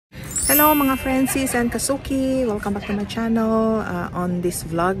Hello mga friendzies and kasuki, welcome back to my channel. On this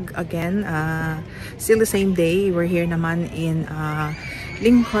vlog again, still the same day, we're here naman in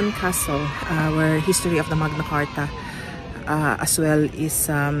Lincoln Castle, where history of the Magna Carta as well is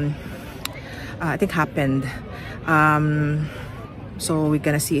I think happened. So we're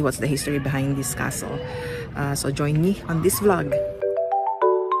gonna see what's the history behind this castle. So join me on this vlog.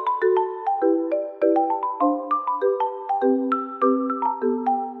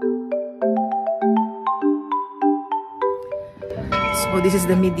 So this is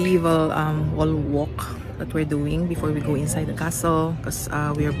the medieval wall walk that we're doing before we go inside the castle, because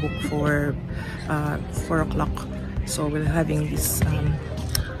we are booked for 4 o'clock. So we're having this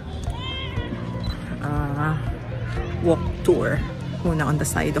walk tour muna on the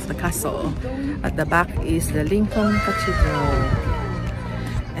side of the castle. At the back is the Lincoln Cathedral,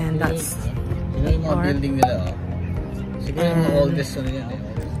 and that's the part.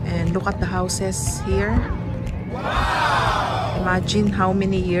 And look at the houses here. Imagine how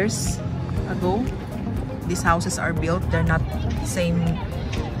many years ago these houses are built. They're not same,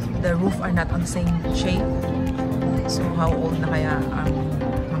 the roof are not on the same shape. So how old na kaya ang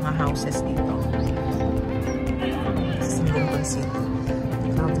mga houses dito? This is Lincoln City.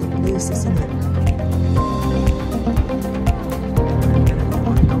 Lovely place, isn't it?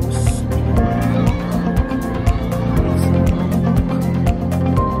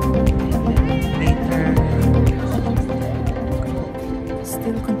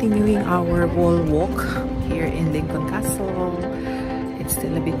 Continuing our wall walk here in Lincoln Castle. It's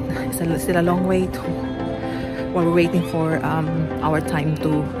still a long way to while we're waiting for our time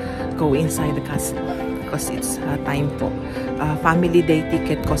to go inside the castle, because it's time po. Family day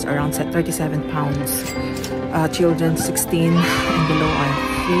ticket costs around 37 pounds. Children 16 and below are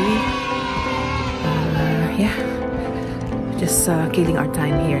free. Yeah, just killing our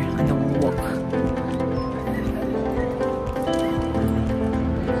time here on the wall walk.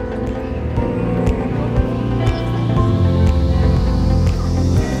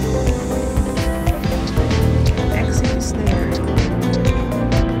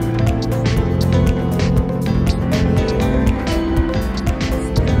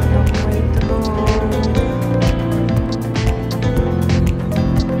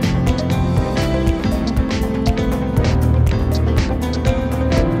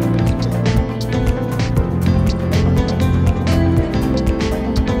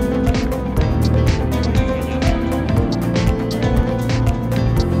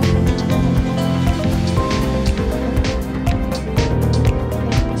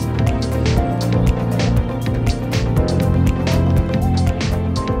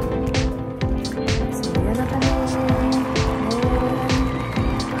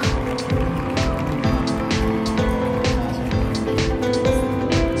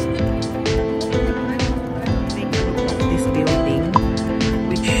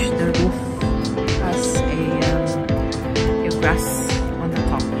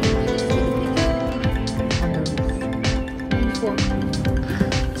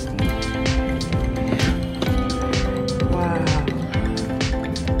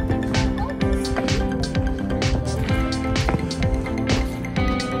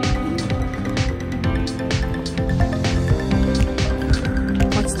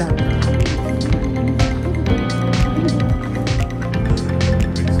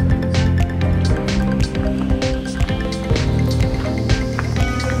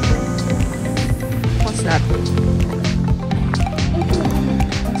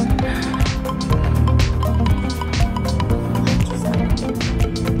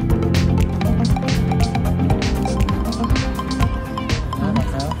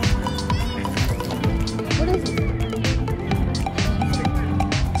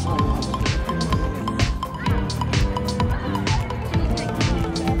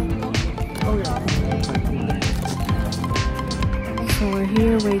 So we're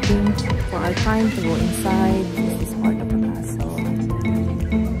here waiting for our time to go inside. This is part of the castle.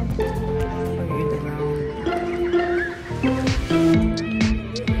 We're in the ground.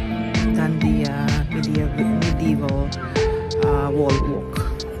 Done the medieval wall walk.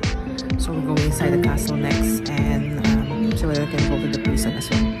 So we'll go inside the castle next, and so we can go to the prison as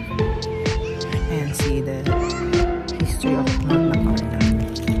well and see the history of Magna Carta.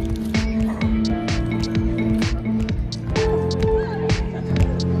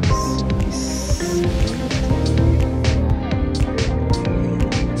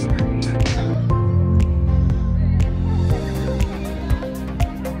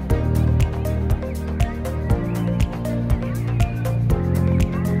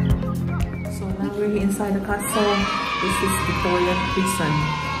 Inside the castle, this is Victorian prison.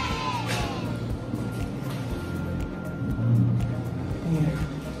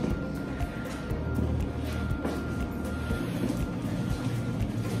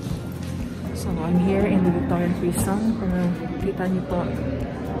 prison. Kung kita niyo po,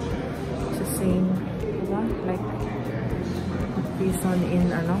 it's the same, diba? Like prison in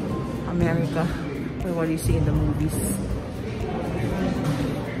America, or what you see in the movies.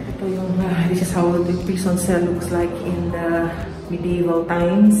 Ito yung this is how the prison cell looks like in the medieval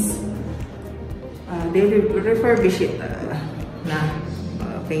times. They refurbish it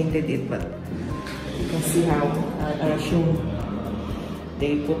painted it, but you can see how I assume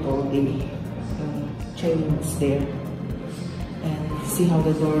they put all the chains there, and see how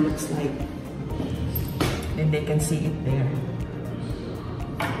the door looks like. Then they can see it there.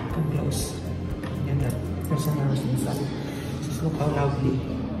 Come close. And that prisoners inside. Just look how lovely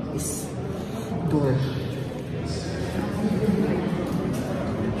this door.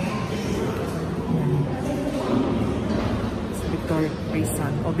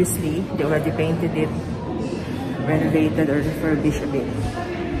 Prison. Obviously, they already painted it, renovated or refurbished a bit.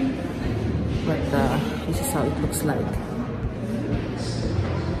 But this is how it looks like.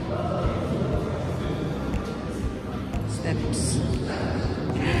 Steps.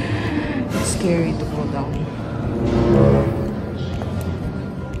 It's scary to go down.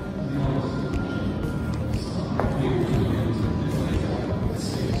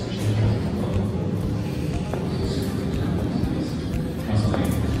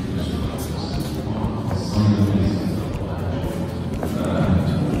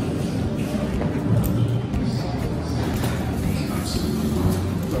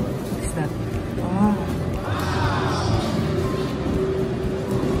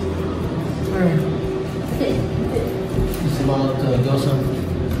 It's about Joseph.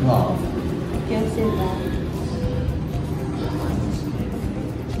 Wow.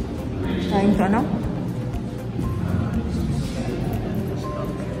 Trying to ano?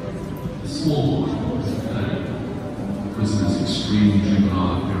 Small prisoner's extreme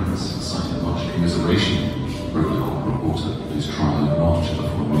juvenile appearance excited much commiseration, wrote a court reporter whose trial in March of the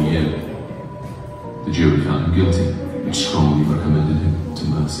following year. The jury found him guilty, which strongly recommended him to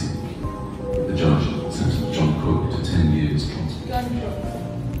mercy. The judge sentenced John Cook to 10 years constantly.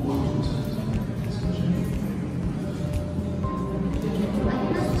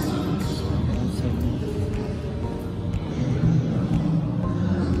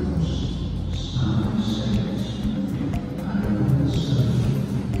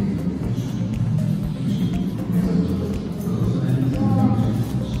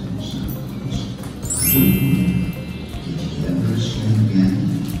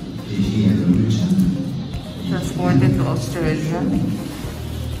 Transported to Australia.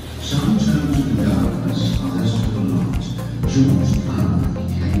 Sometimes the darkness others to the light. George Palmer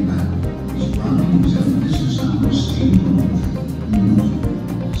came back. He's running his own business on the steam laundry.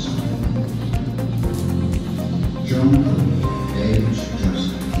 John Cook, age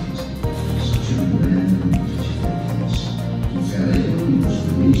just 8. Such a rare and beautiful case. He fell ill and was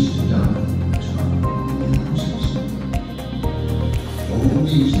released to die. All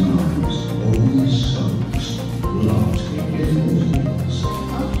these lives, all these souls, lost in wars.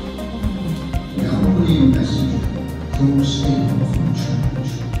 The unbelieving messenger, crossed in from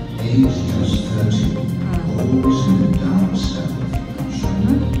church, age just 13, always in the dark cell of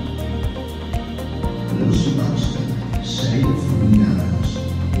church. Lucy Buxton, saved from the gallows,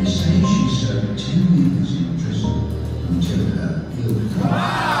 they say she served 10 years in prison until her ill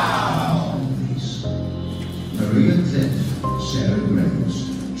health and release. Maria Cliff, Sarah Graves,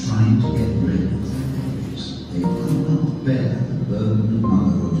 trying to get rid of their babies. They could not bear the burden of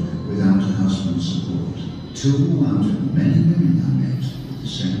motherhood without a husband's support. 2 out of many women I met with the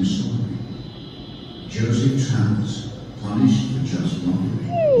same story. Joseph Travers, punished for just robbery,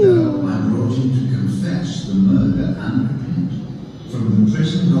 though I brought him to confess the murder and repent. From the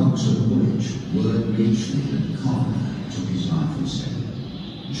prison docks at Woolwich, word reached me that Connor took his life instead.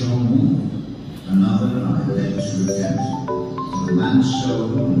 John Moore, another I led to repent. The man's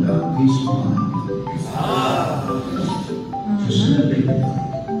soul and our peace of mind. Priscilla Bigwell,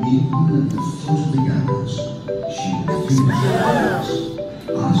 even at the foot of the gallows, she refused to rise.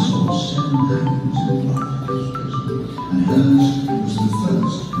 I saw 7 hangings in the prison, and hers was the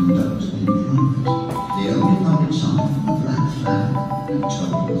first conducted in private. The only public sign, a black flag, and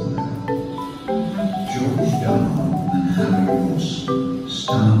told of her. George Darwin and Harry Ross,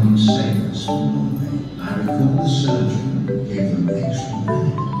 starving sailors from Norway. I recall the surgeon gave them extra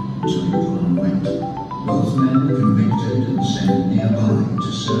bread until John went. Both men were convicted and sent nearby to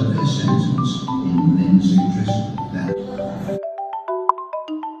serve their sentence in Lindsay prison.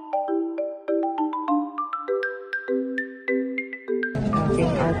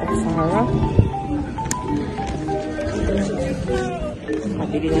 Ating Art of Sahara.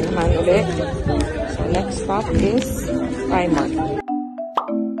 Pabili na naman ulit. So, So next stop is Primark.